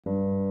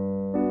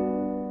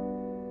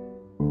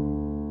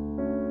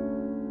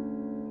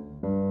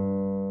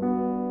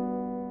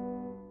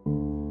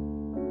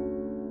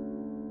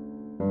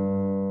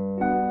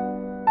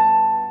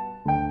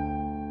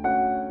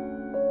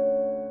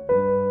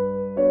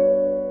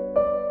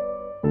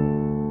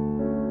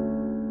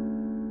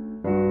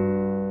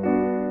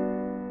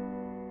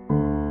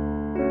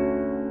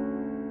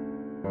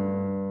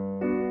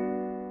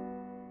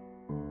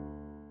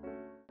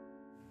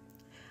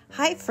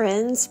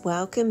friends,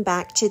 welcome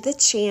back to the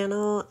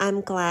channel.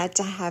 I'm glad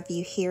to have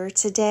you here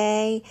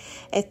today.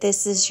 If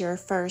this is your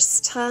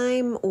first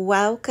time,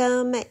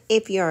 welcome.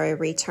 If you're a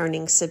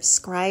returning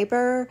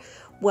subscriber,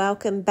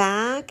 welcome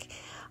back.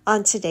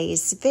 On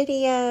today's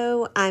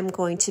video, I'm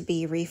going to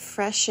be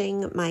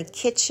refreshing my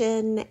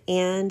kitchen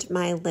and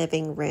my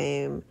living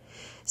room.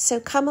 So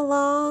come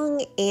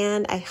along,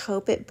 and I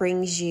hope it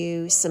brings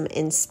you some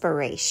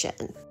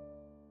inspiration.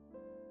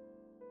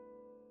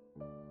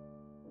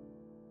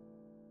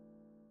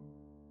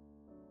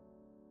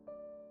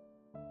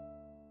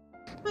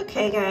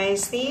 Okay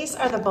guys, these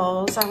are the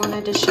bowls I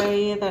wanted to show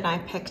you that I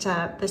picked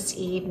up this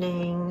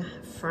evening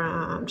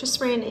from, just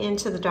ran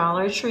into the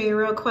Dollar Tree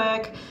real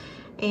quick,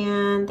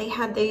 and they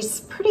had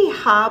these pretty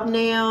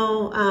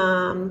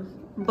hobnail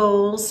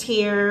bowls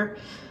here.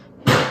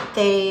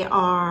 They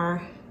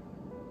are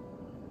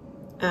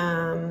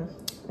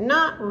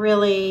not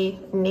really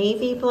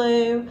navy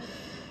blue.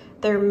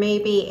 They're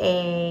maybe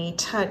a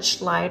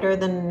touch lighter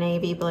than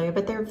navy blue,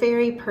 but they're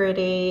very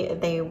pretty.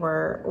 They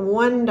were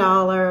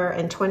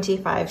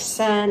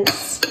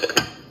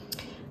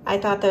 $1.25. I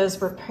thought those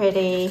were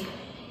pretty.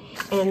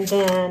 And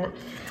then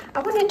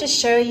I wanted to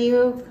show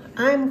you,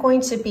 I'm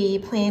going to be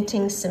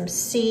planting some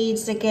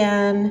seeds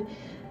again.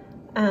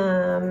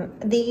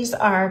 These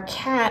are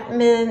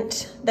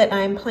catmint that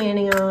I'm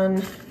planning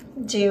on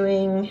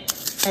doing,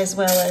 as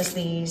well as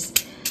these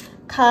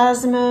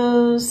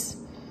cosmos.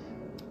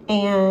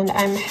 And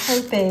I'm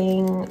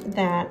hoping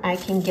that I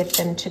can get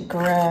them to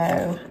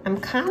grow. I'm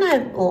kind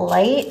of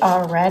late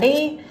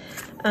already,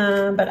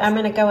 but I'm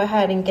gonna go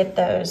ahead and get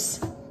those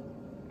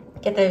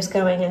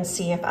going and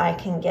see if I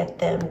can get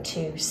them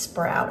to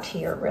sprout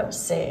here real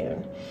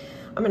soon.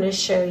 I'm gonna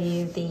show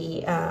you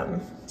the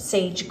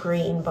sage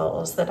green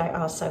bowls that I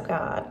also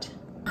got.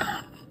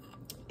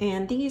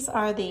 And these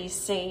are the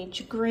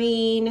sage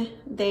green.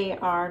 They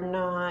are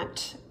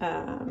not,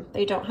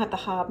 they don't have the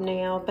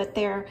hobnail, but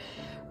they're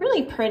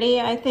really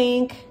pretty, I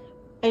think.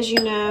 As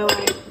you know,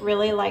 I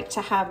really like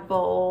to have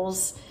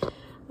bowls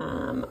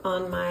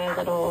on my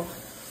little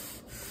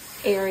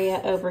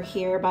area over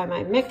here by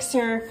my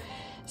mixer.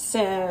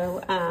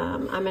 So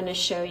I'm gonna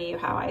show you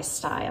how I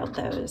styled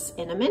those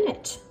in a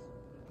minute.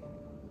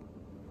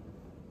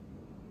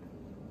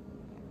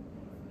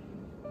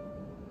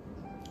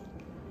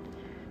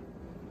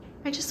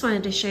 I just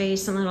wanted to show you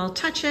some little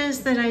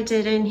touches that I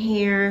did in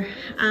here.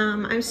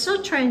 I'm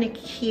still trying to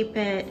keep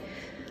it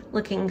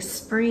looking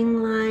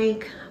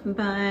spring-like,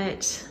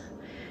 but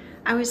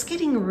I was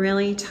getting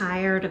really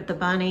tired of the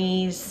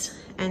bunnies,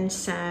 and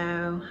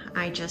so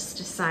I just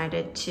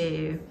decided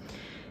to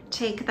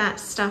take that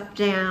stuff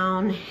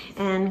down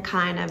and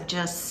kind of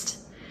just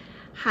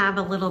have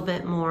a little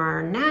bit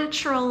more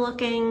natural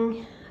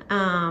looking.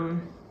 I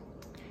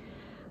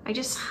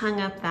just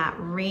hung up that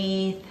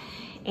wreath,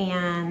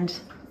 and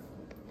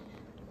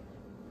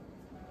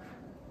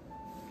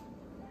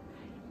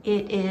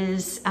it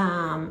is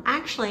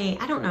actually,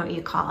 I don't know what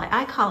you call it.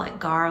 I call it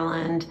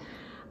garland,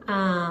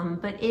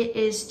 but it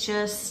is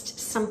just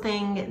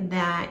something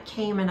that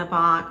came in a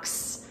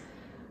box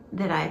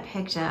that I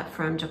picked up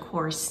from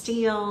Decor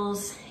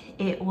Steals.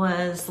 It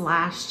was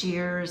last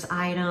year's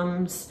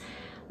items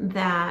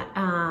that,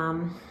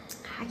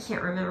 I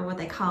can't remember what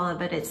they call it,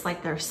 but it's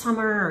like their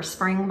summer or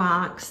spring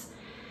box.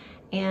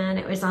 And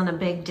it was on a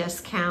big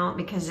discount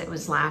because it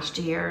was last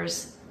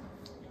year's.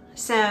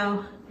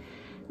 So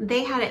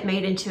they had it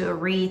made into a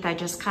wreath. I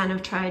just kind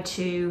of tried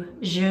to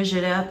zhuzh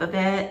it up a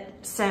bit.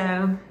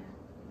 So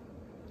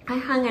I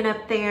hung it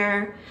up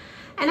there,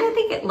 and I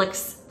think it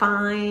looks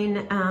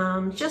fine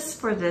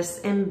just for this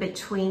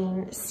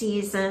in-between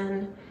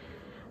season.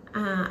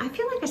 I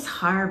feel like it's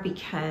hard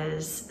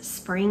because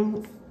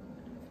spring,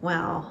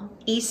 well,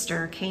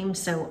 Easter came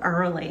so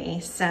early.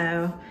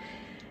 So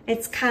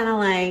it's kind of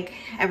like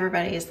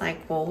everybody's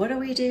like, well, what do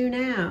we do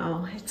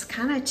now? It's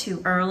kind of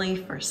too early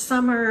for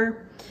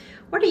summer.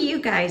 What are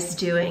you guys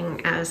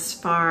doing as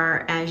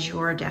far as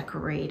your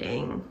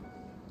decorating?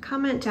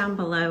 Comment down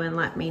below and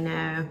let me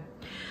know.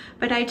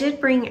 But I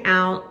did bring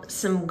out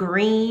some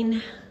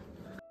green.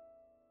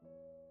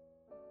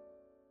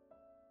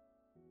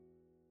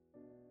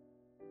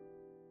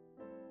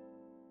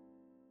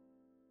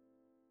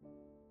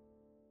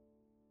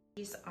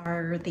 These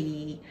are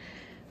the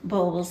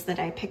bowls that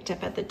I picked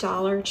up at the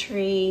Dollar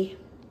Tree.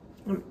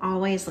 I'm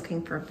always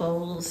looking for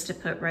bowls to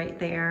put right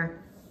there.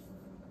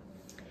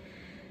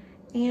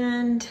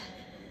 And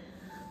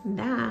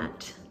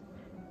that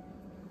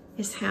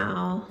is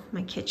how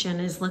my kitchen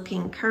is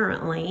looking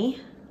currently.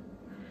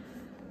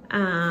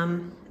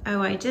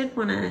 Oh, I did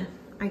want to,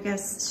 I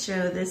guess,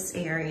 show this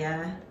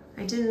area.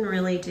 I didn't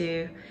really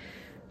do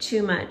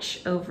too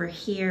much over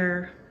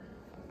here.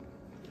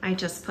 I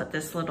just put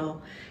this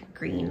little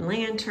green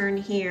lantern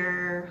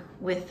here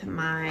with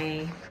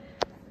my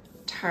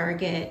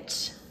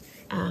Target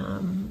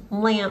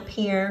lamp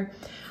here.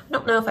 I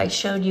don't know if I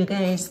showed you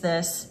guys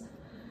this.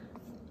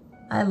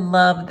 I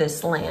love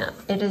this lamp.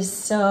 It is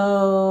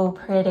so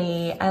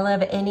pretty. I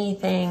love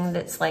anything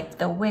that's like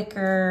the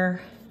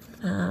wicker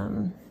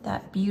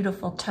that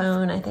beautiful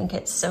tone. I think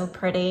it's so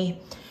pretty.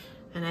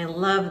 And I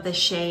love the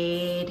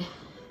shade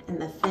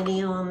and the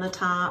finial on the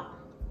top.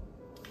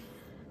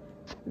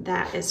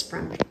 That is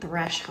from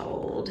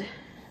Threshold.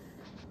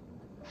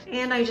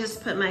 And I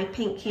just put my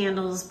pink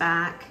candles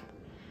back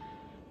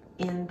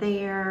in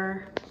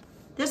there.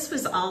 This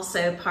was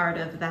also part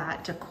of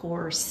that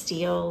Decor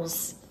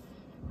Steals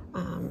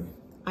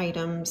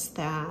items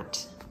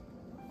that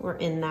were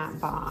in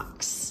that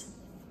box.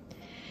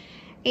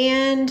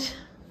 And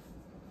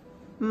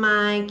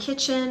my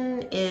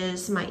kitchen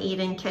is my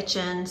Eden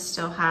kitchen,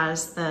 still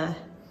has the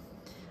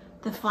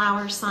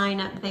flower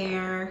sign up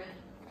there.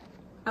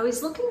 I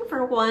was looking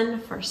for one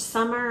for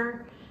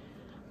summer,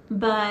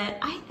 but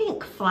I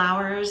think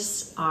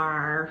flowers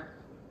are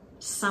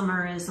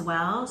summer as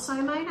well, so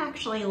I might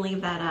actually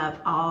leave that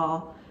up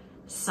all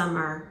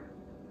summer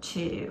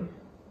too.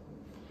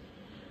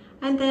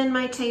 And then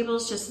my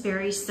table's just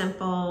very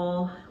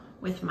simple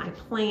with my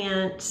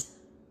plant.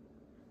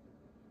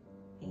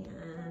 And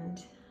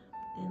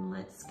then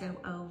let's go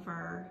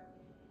over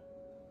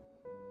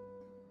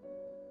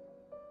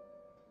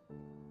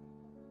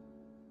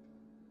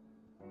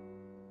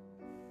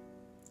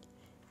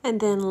and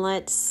then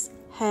let's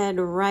head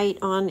right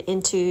on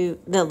into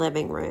the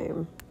living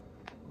room.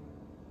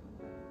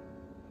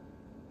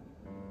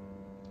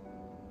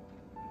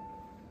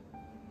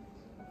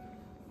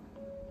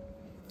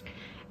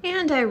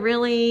 And I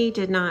really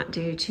did not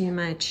do too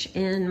much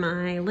in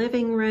my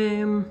living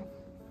room.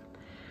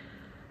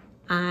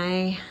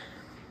 I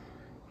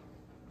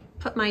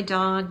put my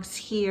dogs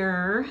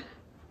here,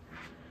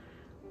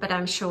 but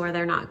I'm sure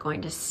they're not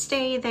going to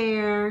stay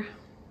there.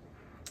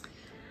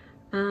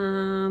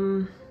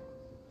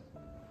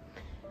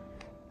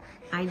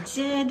 I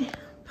did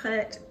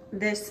put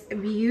this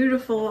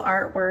beautiful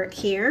artwork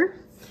here.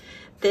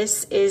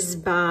 This is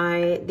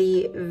by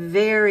the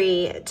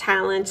very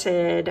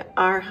talented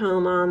Our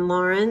Home on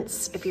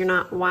Lawrence. If you're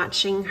not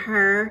watching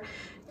her,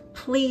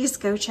 please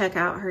go check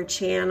out her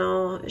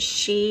channel.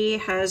 She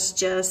has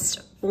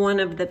just one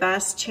of the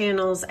best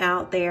channels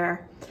out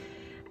there,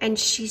 and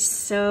she's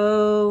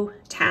so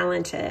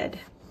talented.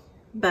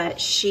 But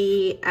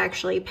she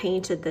actually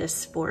painted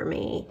this for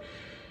me,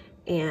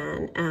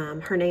 and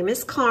her name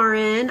is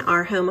Karen,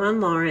 Our Home on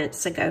Lawrence,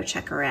 so go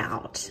check her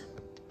out.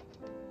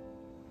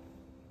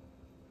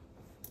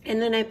 And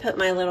then I put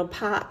my little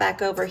pot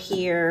back over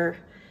here.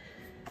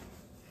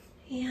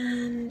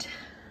 And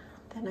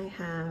then I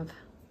have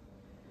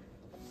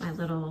my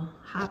little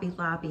Hobby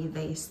Lobby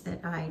vase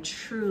that I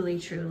truly,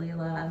 truly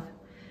love.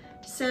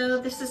 So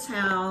this is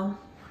how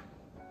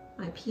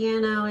my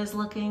piano is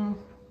looking.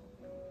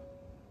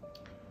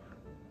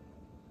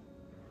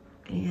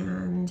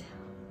 And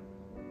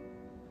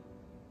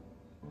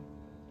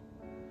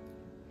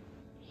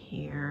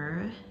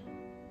here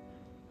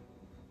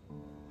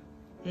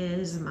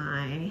is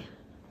my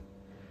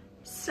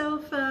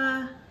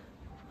sofa.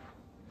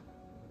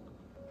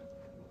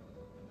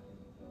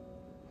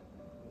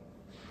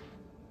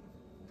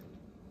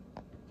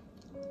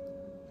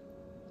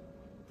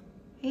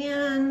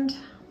 And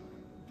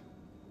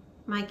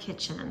my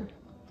kitchen.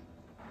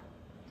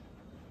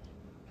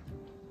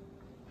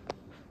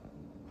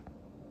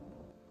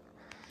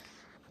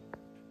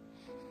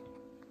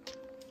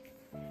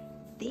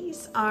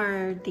 These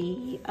are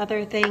the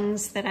other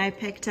things that I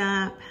picked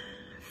up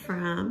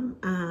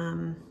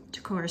from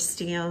Decor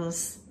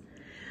Steals.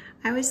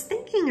 I was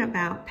thinking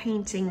about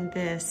painting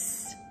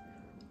this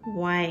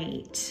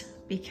white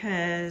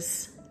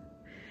because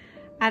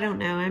I don't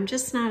know, I'm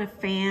just not a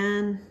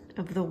fan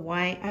of the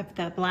white, of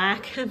the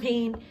black, I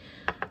mean.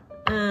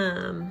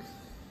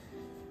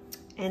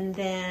 And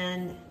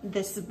then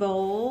this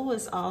bowl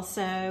was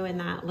also in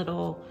that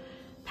little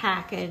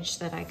package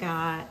that I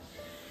got.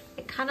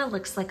 It kind of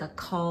looks like a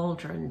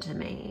cauldron to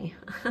me.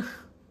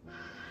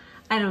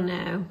 I don't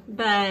know,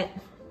 but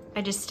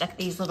I just stuck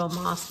these little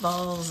moss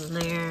balls in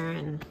there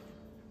and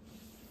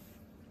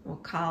we'll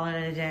call it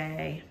a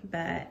day.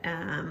 But,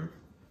 and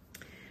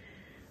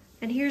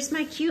here's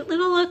my cute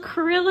little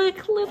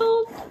acrylic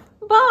little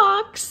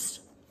box.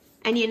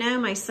 And you know,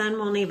 my son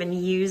won't even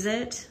use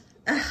it.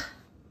 Ugh.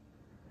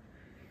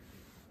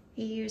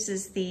 He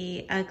uses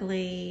the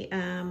ugly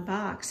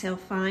box. He'll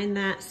find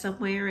that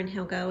somewhere and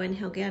he'll go and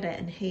he'll get it.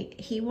 And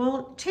he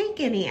won't take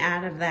any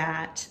out of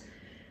that.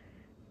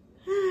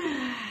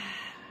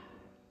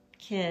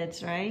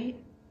 Kids, right?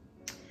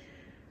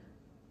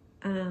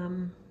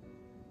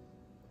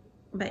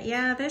 But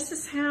yeah, this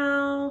is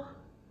how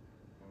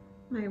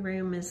my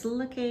room is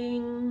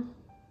looking.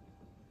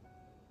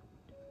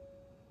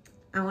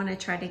 I want to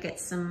try to get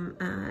some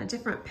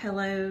different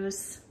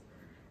pillows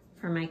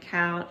for my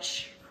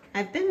couch.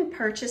 I've been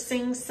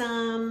purchasing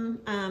some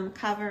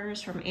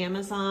covers from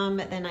Amazon,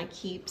 but then I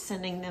keep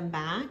sending them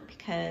back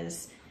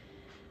because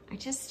I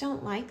just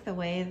don't like the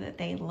way that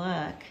they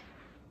look.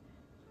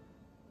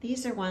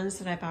 These are ones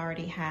that I've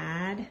already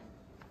had.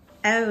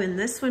 Oh, and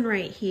this one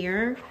right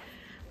here,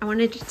 I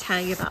wanted to tell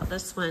you about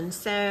this one.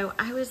 So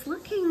I was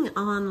looking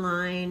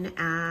online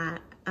at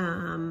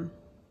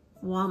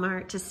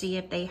Walmart to see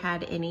if they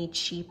had any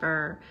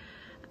cheaper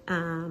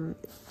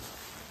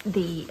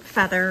the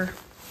feather,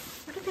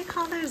 what do they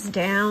call those?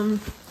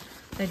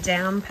 The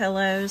down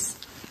pillows.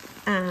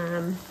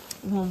 Well,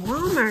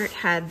 Walmart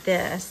had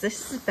this.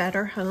 This is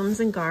Better Homes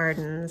and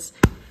Gardens.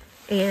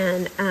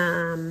 And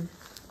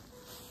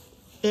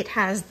it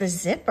has the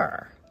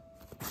zipper.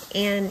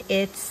 And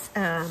it's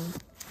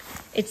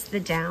the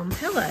down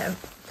pillow.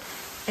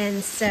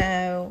 And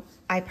so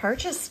I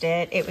purchased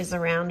it. It was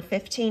around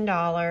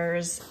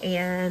 $15.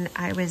 And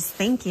I was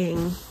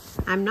thinking,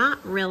 I'm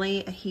not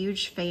really a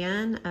huge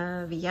fan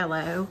of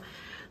yellow,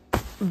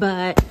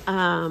 but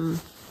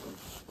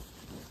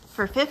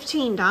for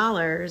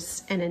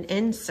 $15 and an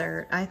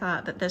insert, I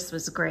thought that this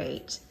was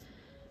great.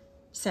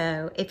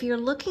 So if you're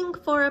looking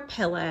for a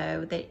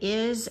pillow that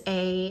is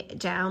a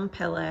down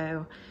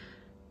pillow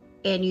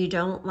and you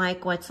don't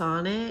like what's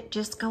on it,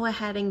 just go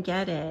ahead and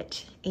get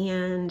it.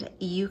 And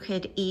you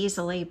could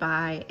easily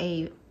buy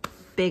a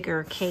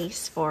bigger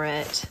case for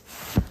it,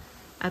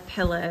 a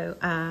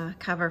pillow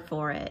cover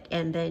for it,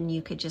 and then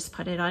you could just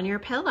put it on your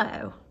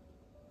pillow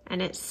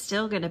and it's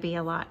still going to be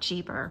a lot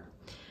cheaper.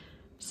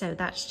 So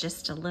that's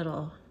just a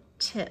little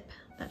tip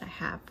that I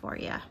have for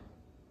you.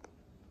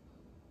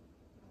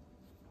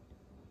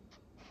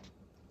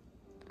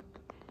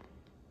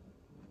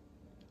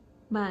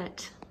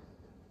 But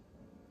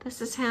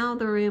this is how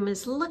the room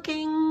is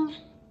looking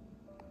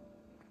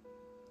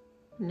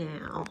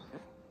now.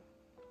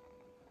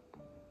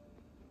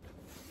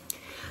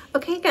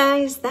 Okay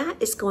guys, that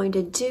is going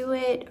to do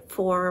it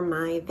for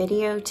my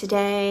video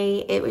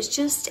today. It was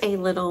just a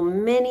little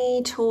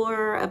mini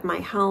tour of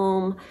my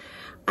home.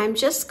 I'm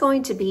just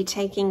going to be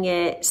taking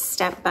it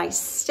step by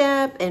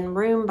step and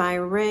room by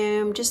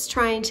room, just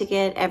trying to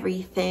get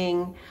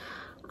everything,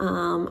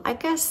 I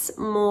guess,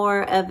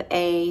 more of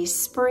a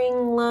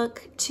spring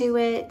look to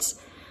it.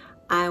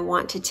 I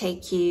want to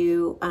take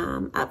you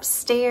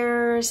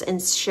upstairs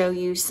and show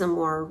you some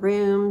more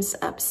rooms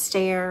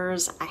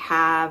upstairs. I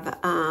have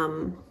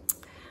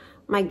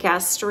my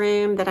guest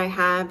room that I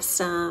have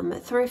some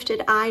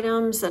thrifted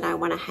items that I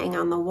want to hang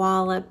on the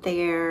wall up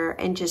there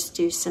and just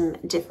do some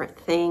different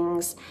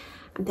things.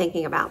 I'm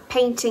thinking about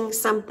painting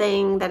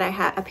something that I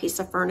have, a piece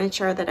of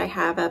furniture that I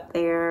have up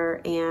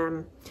there,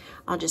 and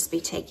I'll just be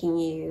taking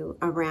you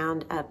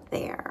around up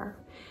there.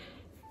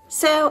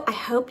 So I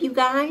hope you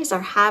guys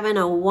are having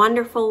a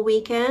wonderful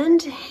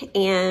weekend,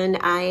 and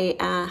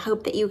I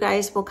hope that you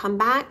guys will come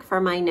back for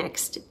my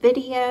next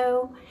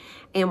video.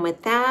 And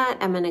with that,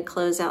 I'm going to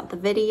close out the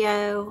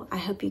video. I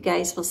hope you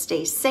guys will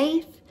stay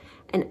safe,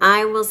 and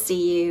I will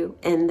see you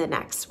in the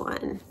next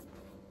one.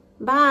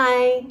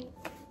 Bye.